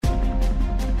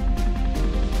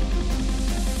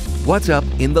What's up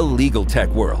in the legal tech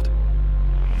world?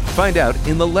 Find out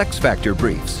in the LeXFactor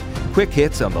briefs. Quick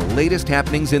hits on the latest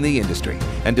happenings in the industry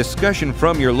and discussion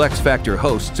from your LeXFactor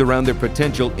hosts around their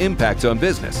potential impacts on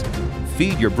business.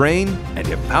 Feed your brain and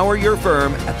empower your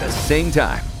firm at the same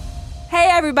time. Hey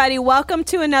everybody, welcome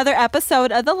to another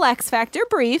episode of the LeXFactor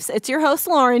Briefs. It's your host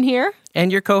Lauren here. And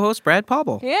your co-host, Brad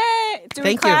Pauble. Yay! Do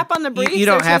we clap on the briefs? You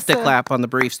don't have to clap on the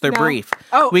briefs. They're brief.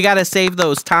 Oh. We got to save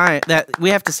those time. We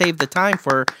have to save the time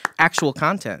for actual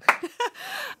content.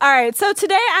 All right, so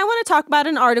today I want to talk about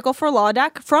an article from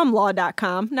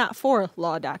law.com, not for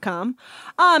law.com.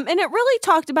 And it really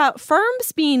talked about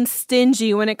firms being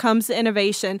stingy when it comes to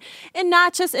innovation, and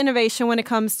not just innovation when it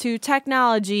comes to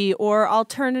technology or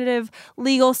alternative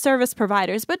legal service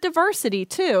providers, but diversity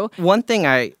too. One thing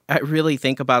I really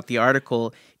think about the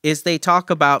article is they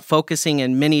talk about focusing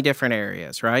in many different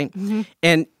areas, right? Mm-hmm.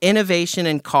 And innovation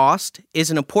and cost is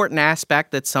an important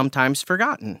aspect that's sometimes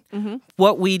forgotten. Mm-hmm.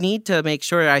 What we need to make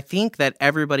sure, I think, that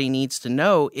everybody needs to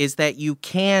know is that you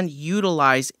can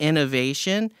utilize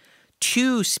innovation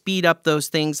to speed up those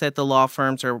things that the law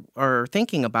firms are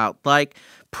thinking about, like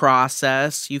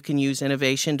process. You can use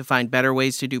innovation to find better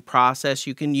ways to do process.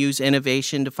 You can use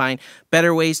innovation to find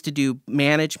better ways to do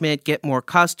management, get more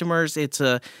customers. It's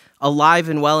alive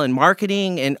and well in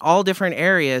marketing and all different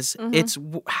areas. Mm-hmm. It's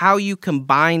how you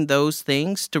combine those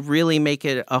things to really make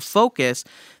it a focus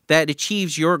that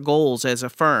achieves your goals as a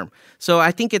firm. So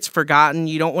I think it's forgotten.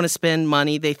 You don't want to spend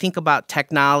money. They think about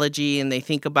technology and I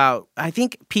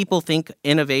think people think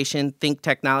innovation, think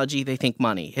technology, they think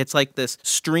money. It's like this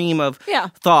stream of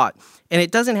thought. And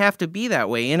it doesn't have to be that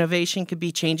way. Innovation could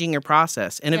be changing your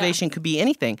process. Innovation could be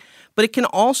anything. But it can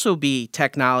also be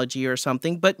technology or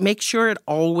something. But make sure it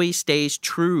always stays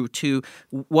true to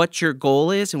what your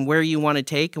goal is and where you want to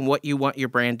take and what you want your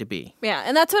brand to be. Yeah,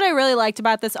 and that's what I really liked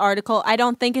about this article. I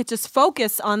don't think it just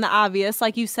focused on the obvious.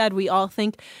 Like you said, we all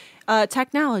think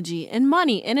technology and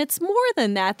money, and it's more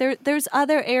than that. There's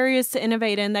other areas to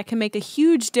innovate in that can make a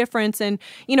huge difference in,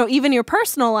 even your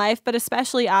personal life, but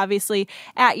especially obviously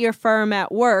at your firm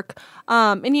at work.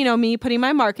 And me putting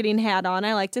my marketing hat on,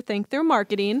 I like to think through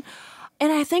marketing.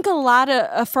 And I think a lot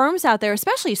of firms out there,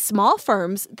 especially small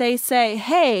firms, they say,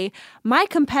 hey, my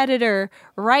competitor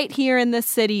right here in this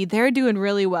city, they're doing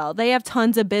really well. They have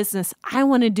tons of business. I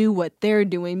want to do what they're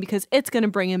doing because it's going to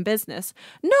bring in business.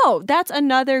 No, that's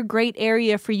another great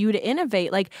area for you to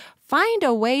innovate. Like, find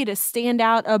a way to stand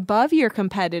out above your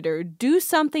competitor. Do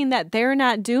something that they're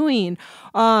not doing,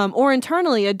 or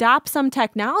internally adopt some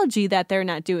technology that they're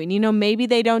not doing. Maybe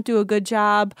they don't do a good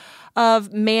job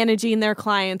of managing their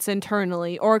clients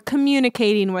internally or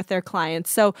communicating with their clients.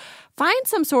 So find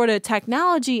some sort of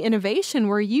technology innovation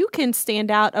where you can stand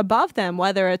out above them,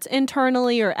 whether it's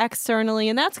internally or externally.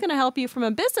 And that's going to help you from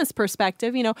a business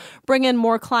perspective, bring in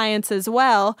more clients as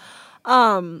well.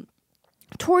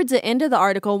 Towards the end of the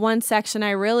article, one section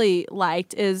I really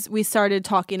liked is we started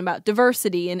talking about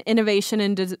diversity and innovation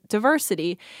and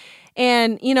diversity.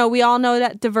 And, we all know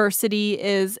that diversity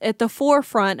is at the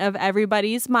forefront of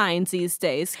everybody's minds these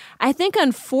days. I think,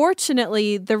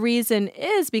 unfortunately, the reason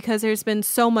is because there's been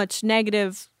so much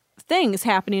negative things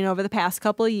happening over the past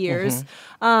couple of years.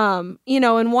 Mm-hmm.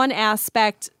 In one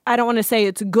aspect, I don't want to say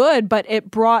it's good, but it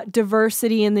brought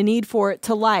diversity and the need for it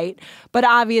to light. But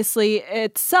obviously,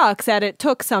 it sucks that it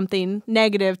took something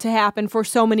negative to happen for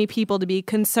so many people to be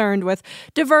concerned with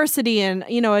diversity and,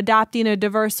 adopting a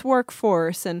diverse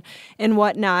workforce and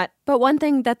whatnot. But one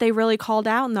thing that they really called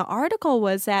out in the article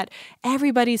was that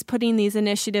everybody's putting these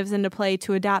initiatives into play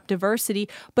to adopt diversity,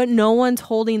 but no one's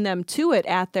holding them to it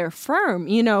at their firm.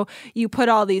 You put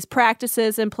all these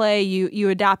practices in play, you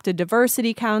adopt a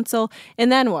diversity council,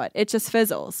 and then what? It just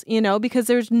fizzles, because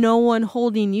there's no one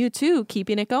holding you to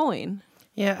keeping it going.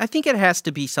 Yeah, I think it has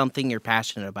to be something you're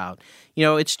passionate about.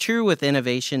 It's true with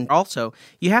innovation. Also,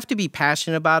 you have to be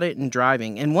passionate about it and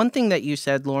driving. And one thing that you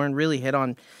said, Lauren, really hit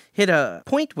a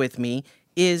point with me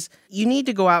is you need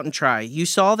to go out and try. You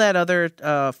saw that other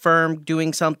firm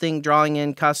doing something, drawing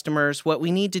in customers. What we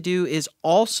need to do is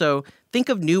also think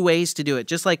of new ways to do it,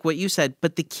 just like what you said.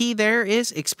 But the key there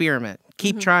is experiment.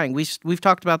 Keep trying. We've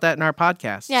talked about that in our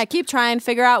podcast. Yeah, keep trying.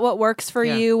 Figure out what works for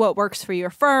you, what works for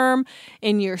your firm,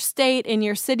 in your state, in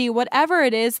your city, whatever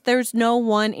it is. There's no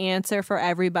one answer for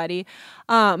everybody.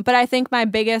 But I think my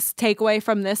biggest takeaway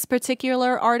from this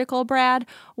particular article, Brad,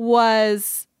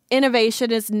 was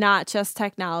innovation is not just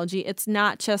technology. It's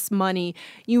not just money.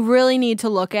 You really need to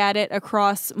look at it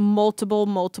across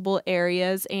multiple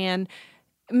areas and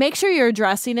make sure you're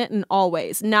addressing it in all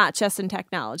ways, not just in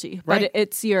technology, but Right.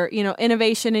 it's your,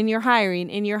 innovation in your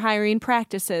hiring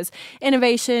practices,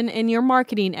 innovation in your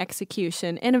marketing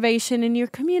execution, innovation in your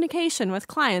communication with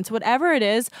clients, whatever it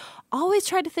is. Always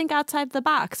try to think outside the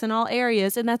box in all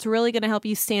areas, and that's really going to help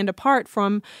you stand apart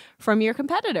from your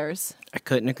competitors. I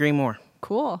couldn't agree more.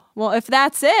 Cool. Well, if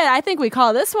that's it, I think we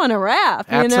call this one a wrap.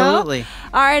 Absolutely.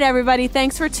 All right, everybody.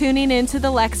 Thanks for tuning in to the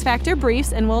LeXFactor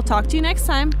Briefs, and we'll talk to you next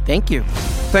time. Thank you.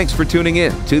 Thanks for tuning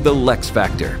in to the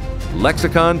LeXFactor.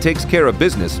 Lexicon takes care of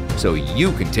business so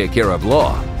you can take care of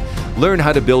law. Learn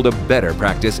how to build a better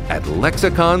practice at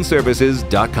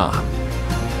lexiconservices.com.